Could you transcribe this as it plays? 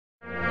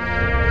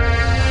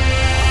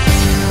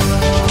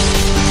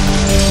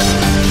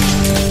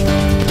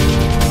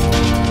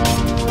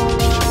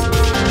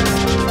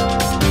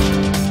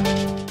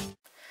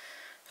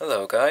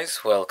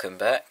guys, welcome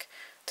back.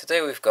 Today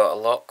we've got a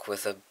lock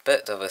with a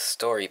bit of a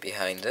story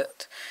behind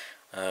it.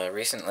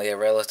 Recently a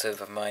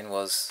relative of mine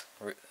was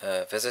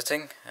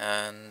visiting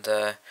and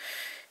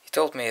he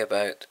told me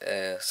about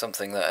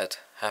something that had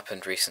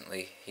happened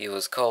recently. He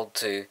was called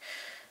to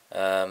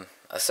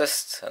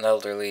assist an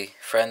elderly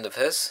friend of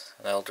his,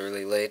 an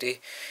elderly lady,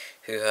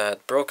 who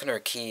had broken her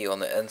key on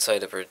the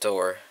inside of her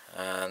door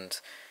and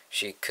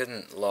she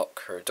couldn't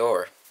lock her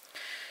door.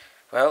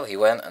 Well, he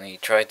went and he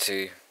tried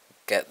to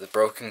get the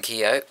broken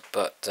key out,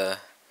 but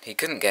he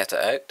couldn't get it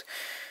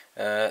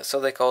out, so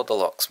they called the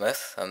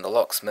locksmith, and the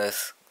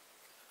locksmith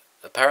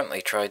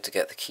apparently tried to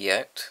get the key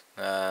out,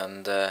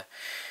 and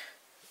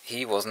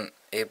he wasn't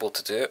able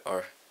to do it,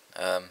 or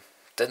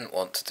didn't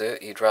want to do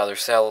it. He'd rather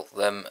sell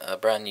them a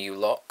brand new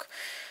lock.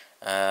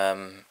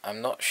 I'm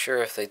not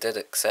sure if they did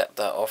accept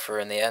that offer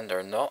in the end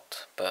or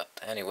not, but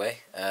anyway,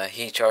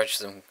 he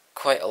charged them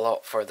quite a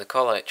lot for the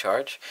call-out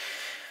charge.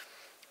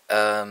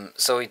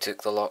 So he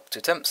took the lock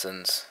to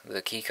Timpson's,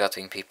 the key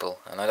cutting people,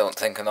 and I don't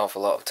think an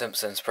awful lot of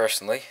Timpson's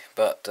personally,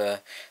 but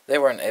they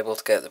weren't able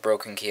to get the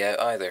broken key out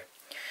either.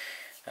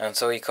 And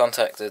so he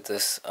contacted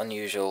this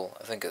unusual,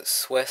 I think it's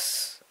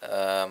Swiss,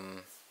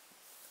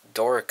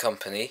 door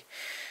company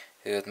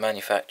who had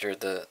manufactured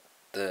the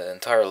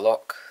entire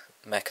lock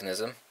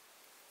mechanism.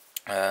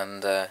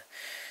 And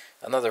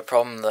another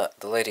problem that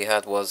the lady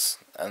had was,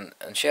 and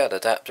she had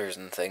adapters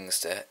and things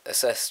to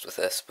assist with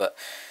this, but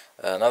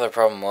another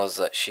problem was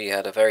that she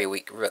had a very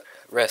weak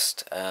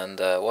wrist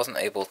and wasn't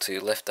able to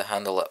lift the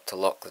handle up to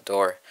lock the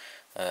door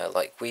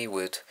like we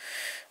would.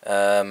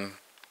 And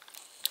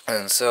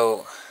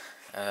so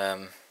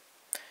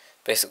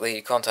basically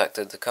he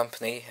contacted the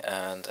company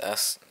and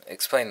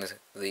explained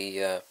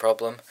the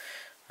problem,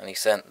 and he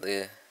sent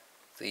the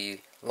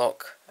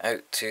lock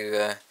out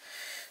to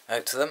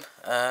them,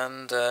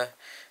 and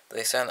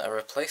they sent a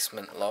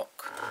replacement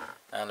lock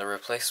and a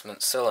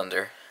replacement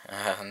cylinder,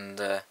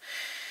 and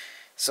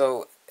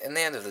so, in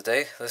the end of the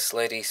day, this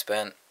lady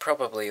spent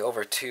probably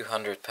over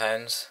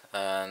 £200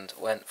 and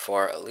went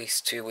for at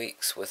least 2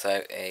 weeks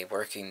without a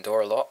working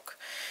door lock.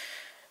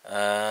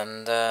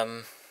 And,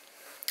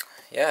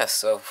 yeah,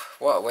 so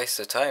what a waste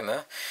of time,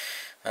 huh?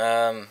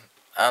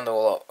 And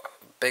a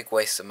big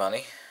waste of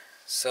money.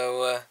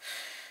 So,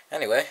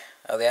 anyway,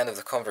 at the end of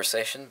the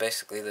conversation,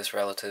 basically this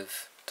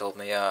relative told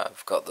me,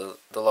 I've got the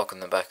lock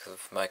in the back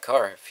of my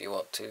car if you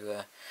want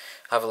to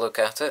have a look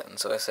at it. And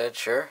so I said,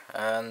 sure,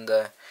 and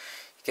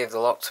gave the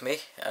lock to me,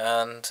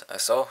 and I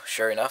saw,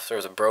 sure enough, there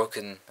was a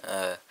broken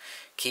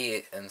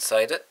key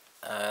inside it,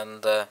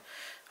 and I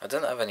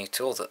didn't have any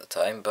tools at the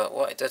time, but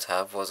what I did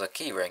have was a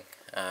key ring,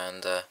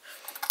 and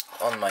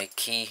on my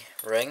key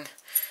ring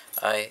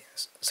I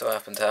so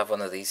happened to have one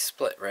of these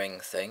split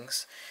ring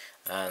things,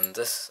 and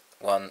this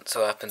one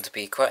so happened to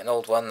be quite an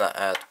old one that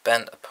had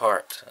bent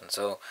apart, and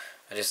so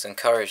I just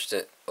encouraged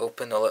it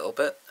open a little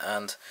bit,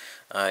 and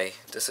I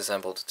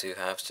disassembled the two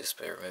halves just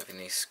by removing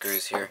these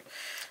screws here,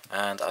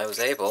 and I was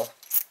able,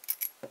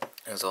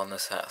 it was on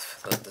this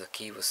half that the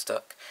key was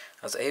stuck,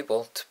 I was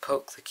able to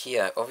poke the key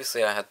out.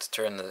 Obviously I had to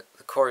turn the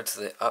cord to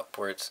the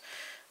upwards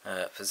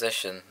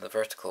position, the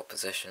vertical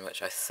position,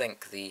 which I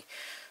think the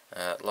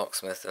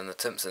locksmith and the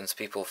Timpson's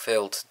people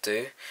failed to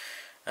do,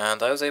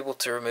 and I was able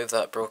to remove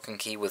that broken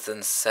key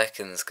within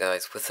seconds,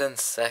 guys, within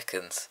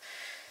seconds.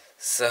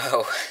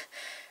 So,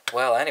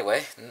 well,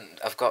 anyway,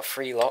 I've got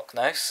free lock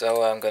now,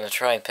 so I'm going to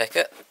try and pick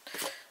it,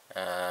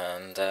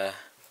 and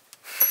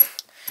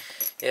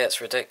yeah,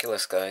 it's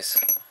ridiculous, guys.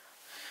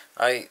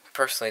 I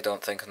personally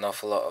don't think an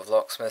awful lot of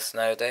locksmiths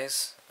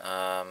nowadays.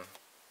 I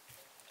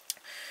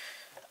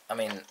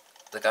mean,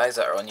 the guys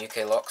that are on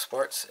UK Lock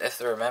Sports, if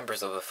they're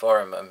members of a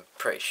forum, I'm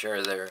pretty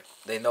sure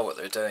they know what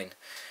they're doing.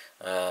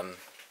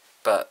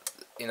 But,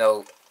 you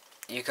know,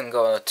 you can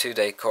go on a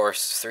 2-day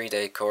course,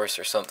 3-day course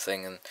or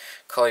something and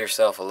call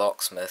yourself a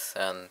locksmith,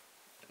 and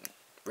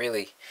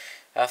really,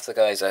 half the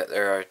guys out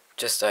there are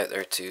just out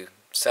there to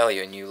sell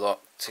you a new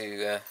lock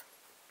to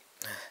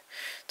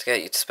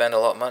get you to spend a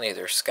lot of money.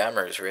 They're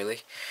scammers,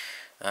 really.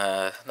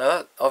 Now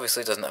that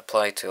obviously doesn't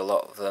apply to a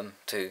lot of them,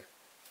 to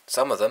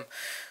some of them,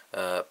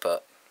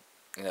 but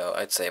you know,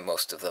 I'd say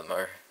most of them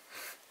are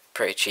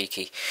pretty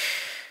cheeky.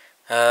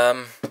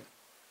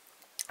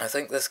 I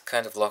think this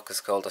kind of lock is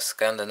called a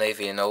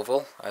Scandinavian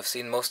Oval. I've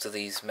seen most of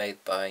these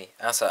made by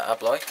Assa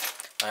Abloy.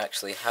 I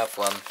actually have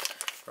one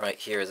right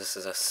here. This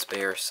is a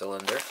spare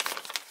cylinder.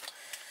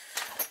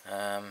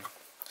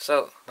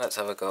 So let's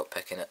have a go at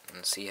picking it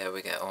and see how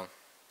we get on.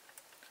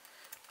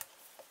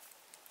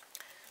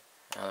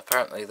 And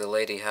apparently the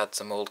lady had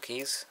some old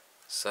keys,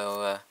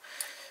 so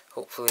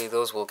hopefully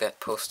those will get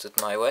posted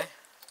my way.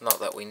 Not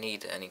that we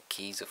need any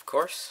keys, of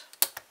course.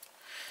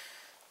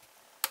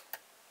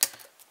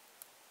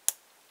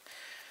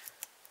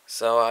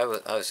 So I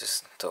was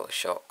just totally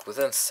shocked.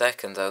 Within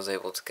seconds I was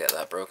able to get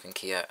that broken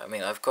key out. I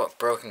mean, I've got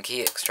broken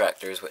key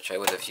extractors which I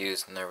would have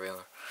used, and there we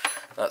are.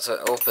 That's it,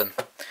 open.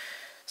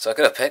 So I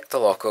could have picked the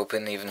lock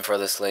open even for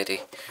this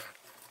lady.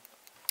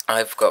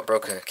 I've got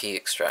broken key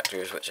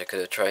extractors which I could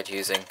have tried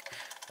using,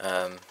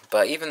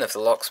 But even if the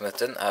locksmith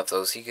didn't have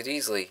those, he could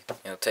easily,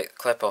 take the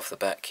clip off the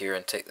back here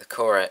and take the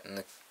core out, and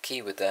the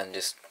key would then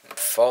just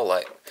fall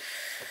out.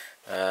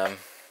 I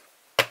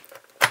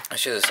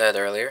should have said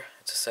earlier,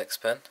 it's a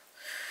 6-pin,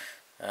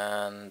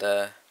 and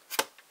this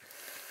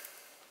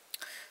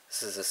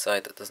is the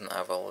side that doesn't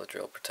have all the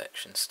drill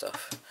protection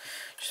stuff.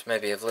 Just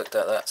maybe have looked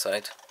at that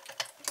side.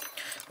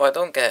 What I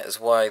don't get is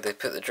why they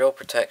put the drill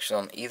protection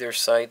on either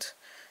side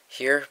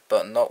here,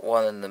 but not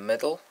one in the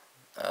middle.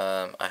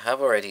 I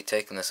have already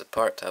taken this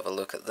apart to have a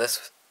look at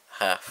this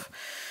half,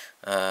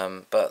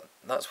 but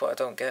that's what I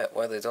don't get,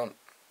 why they don't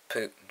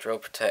put drill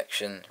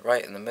protection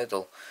right in the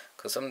middle,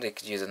 because somebody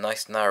could use a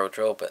nice narrow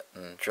drill bit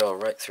and drill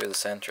right through the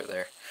center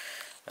there.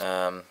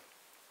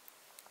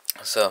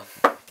 So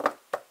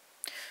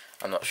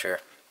I'm not sure.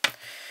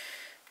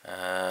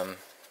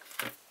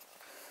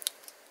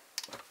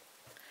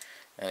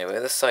 Anyway,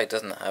 this side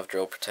doesn't have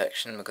drill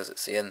protection because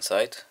it's the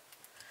inside.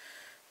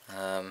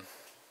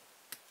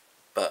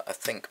 But I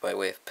think by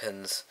way of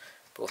pins,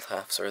 both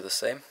halves are the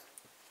same.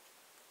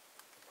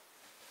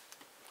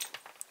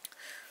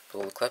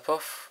 Pull the clip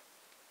off.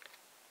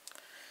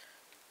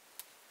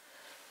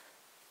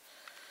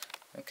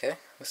 Okay,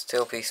 this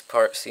tailpiece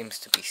part seems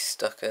to be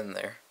stuck in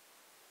there.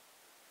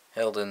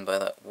 Held in by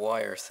that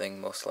wire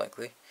thing, most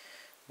likely.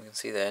 You can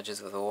see the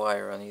edges of the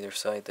wire on either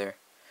side there.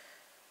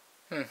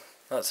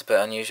 That's a bit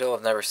unusual,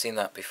 I've never seen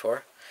that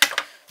before.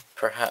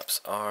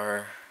 Perhaps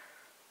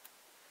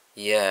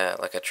yeah,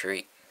 like a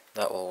treat.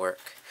 That will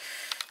work.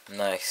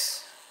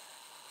 Nice.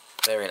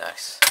 Very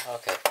nice.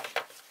 Okay.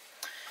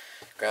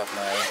 Grab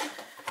my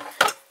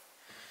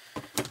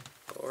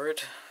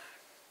board.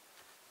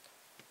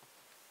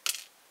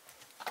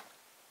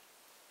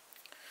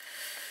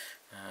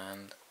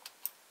 And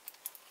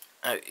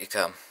out you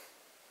come.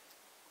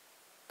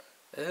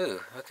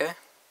 Ooh, okay.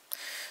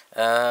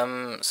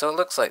 So it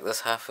looks like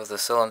this half of the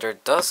cylinder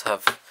does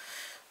have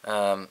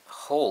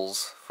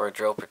holes for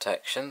drill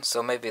protection,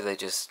 so maybe they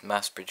just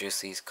mass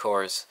produce these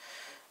cores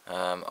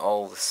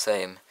all the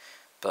same,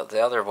 but the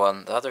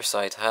other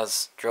side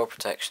has drill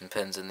protection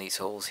pins in these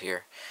holes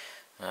here,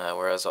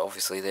 whereas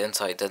obviously the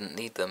inside didn't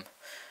need them.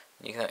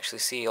 You can actually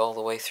see all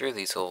the way through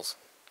these holes.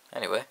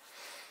 Anyway,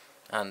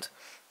 and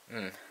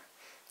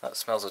that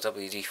smells of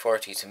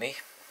WD-40 to me,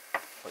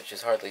 which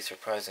is hardly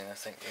surprising. I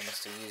think they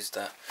must have used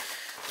that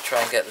to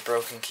try and get the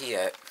broken key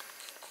out.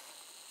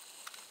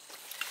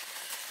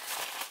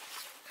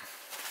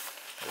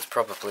 It was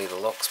probably the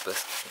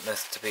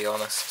locksmith, to be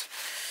honest.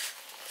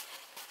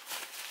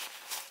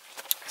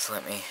 So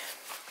let me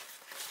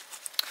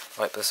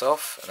wipe this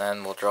off, and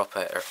then we'll drop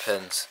out our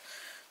pins.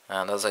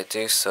 And as I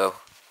do so,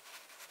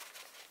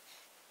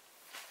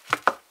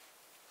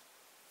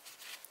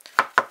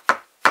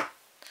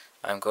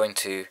 I'm going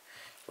to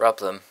rub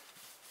them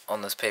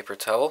on this paper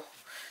towel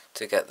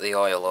to get the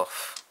oil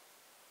off.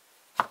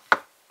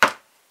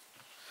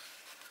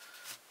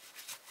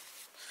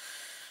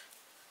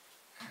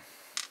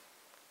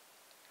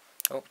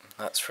 Oh,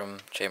 that's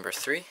from chamber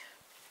 3.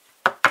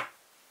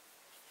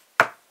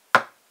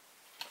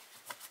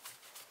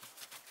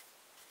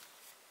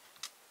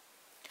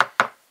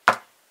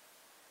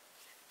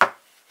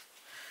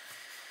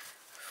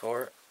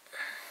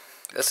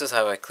 This is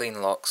how I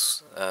clean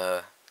locks,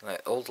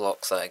 like old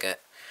locks that I get.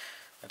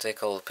 I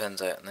take all the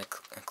pins out and I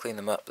clean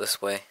them up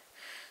this way.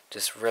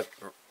 Just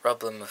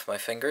rub them with my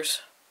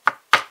fingers. The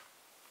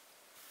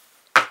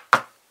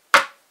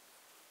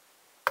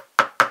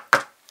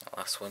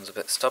last one's a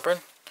bit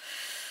stubborn.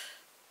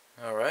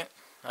 Alright,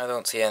 I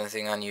don't see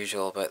anything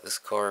unusual about this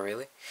core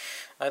really.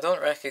 I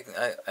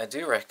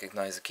do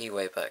recognize the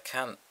keyway, but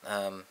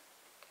I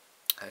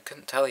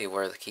couldn't tell you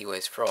where the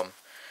keyway's from.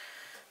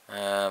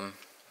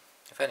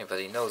 If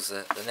anybody knows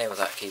the name of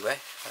that keyway,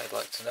 I'd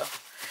like to know.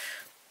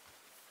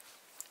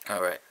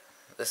 Alright,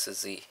 this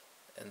is the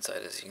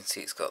inside. As you can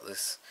see, it's got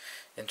this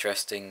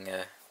interesting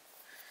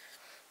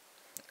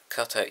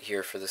cutout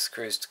here for the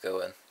screws to go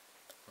in.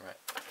 Right.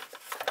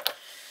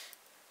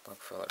 Plug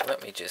follower.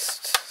 Let me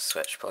just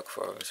switch plug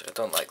followers. I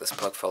don't like this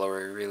plug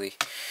follower really.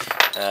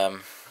 I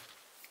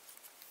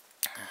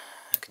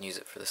can use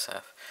it for this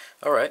half.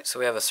 Alright, so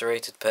we have a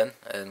serrated pin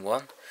in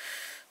one.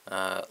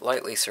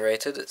 Lightly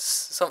serrated. It's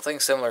something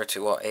similar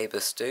to what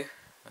ABUS do.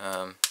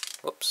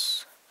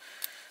 Whoops.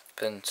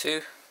 Pin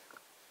 2.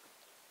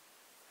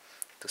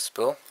 The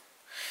spool.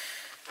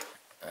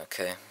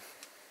 Okay.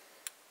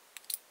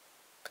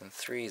 Pin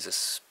 3 is a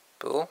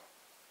spool.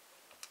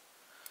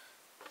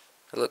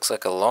 It looks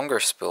like a longer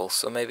spool,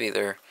 so maybe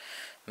they're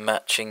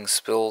matching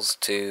spools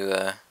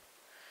to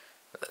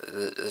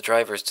the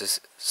drivers to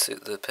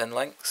suit the pin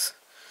lengths.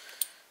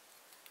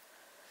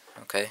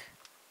 Okay.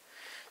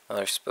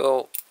 Another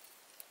spool.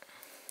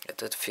 It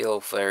did feel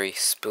very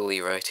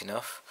spooly right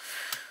enough.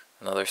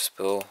 Another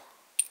spool.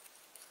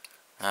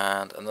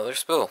 And another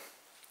spool.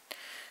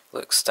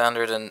 Looks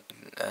standard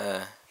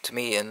to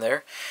me in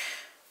there.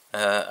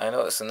 I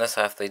noticed in this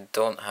half they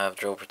don't have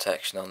drill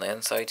protection on the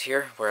inside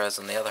here, whereas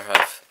on the other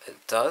half it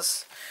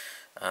does.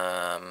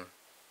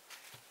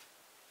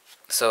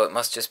 So it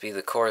must just be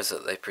the cores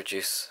that they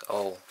produce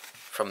all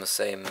from the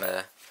same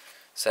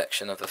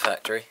section of the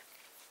factory.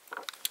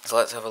 So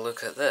let's have a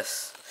look at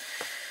this.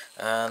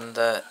 And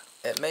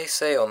it may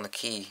say on the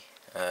key,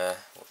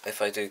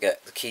 if I do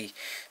get the key,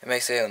 it may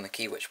say on the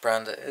key which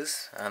brand it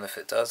is, and if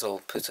it does I'll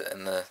put it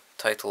in the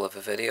title of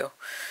the video.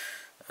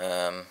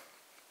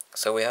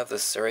 So we have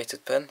this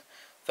serrated pin,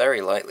 very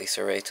lightly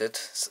serrated,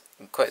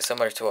 quite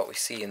similar to what we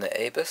see in the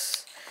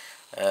Abus.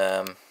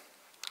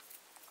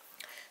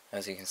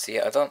 As you can see,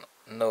 I don't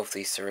know if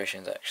these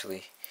serrations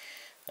actually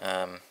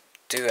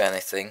do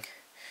anything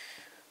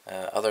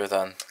other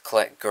than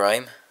collect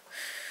grime.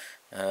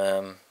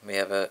 We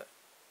have a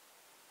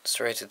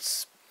serrated,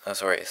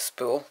 a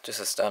spool, just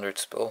a standard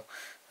spool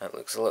that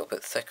looks a little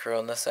bit thicker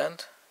on this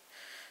end,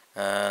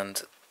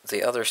 and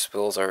the other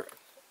spools are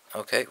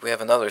okay. We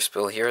have another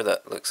spool here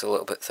that looks a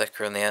little bit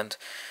thicker on the end.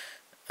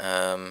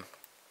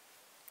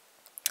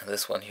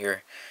 This one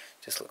here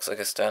just looks like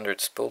a standard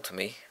spool to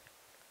me.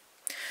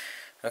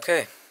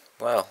 Okay,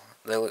 well,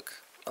 they look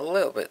a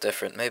little bit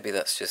different. Maybe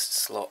that's just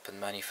slop in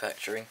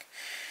manufacturing.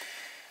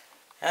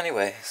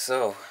 Anyway,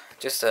 so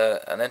just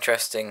an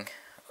interesting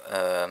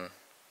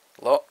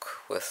lock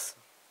with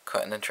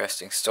quite an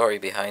interesting story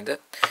behind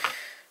it,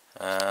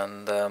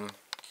 and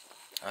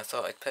I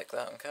thought I'd pick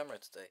that on camera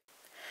today.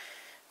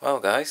 Well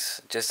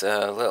guys, just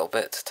a little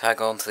bit to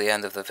tag on to the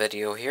end of the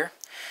video here.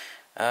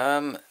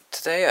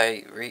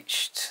 Today I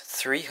reached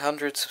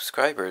 300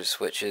 subscribers,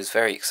 which is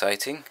very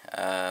exciting.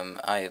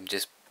 I am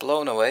just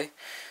blown away.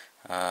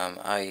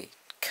 I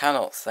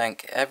cannot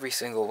thank every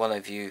single one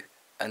of you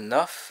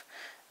enough.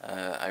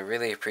 I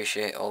really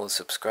appreciate all the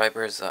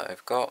subscribers that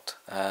I've got,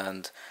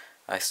 and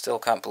I still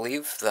can't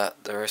believe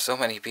that there are so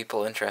many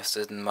people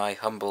interested in my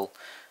humble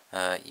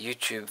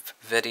YouTube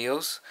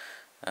videos,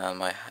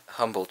 my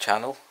humble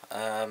channel.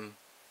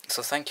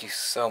 So thank you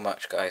so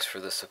much guys for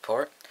the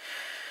support.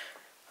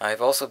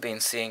 I've also been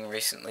seeing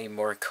recently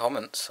more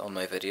comments on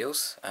my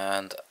videos,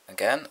 and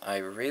again, I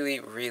really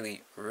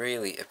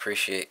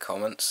appreciate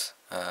comments.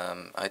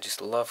 I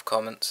just love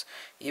comments.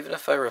 Even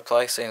if I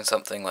reply saying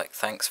something like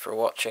thanks for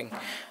watching,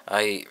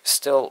 I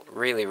still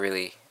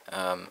really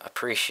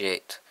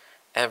appreciate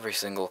every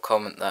single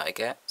comment that I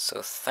get.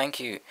 So thank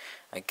you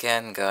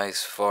again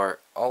guys for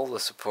all the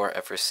support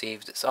I've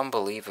received. It's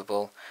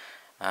unbelievable,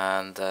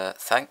 and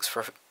thanks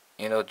for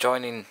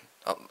joining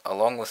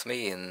along with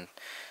me and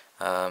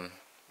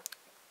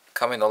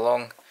coming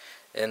along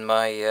in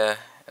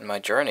my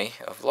journey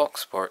of lock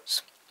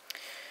sports.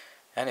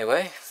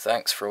 Anyway,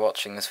 thanks for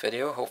watching this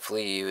video.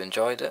 Hopefully you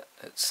enjoyed it.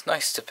 It's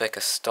nice to pick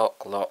a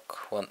stock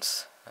lock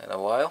once in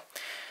a while,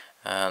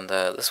 and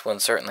this one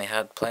certainly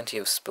had plenty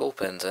of spool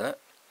pins in it.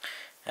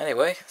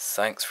 Anyway,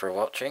 thanks for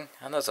watching,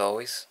 and as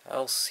always,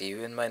 I'll see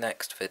you in my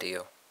next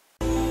video.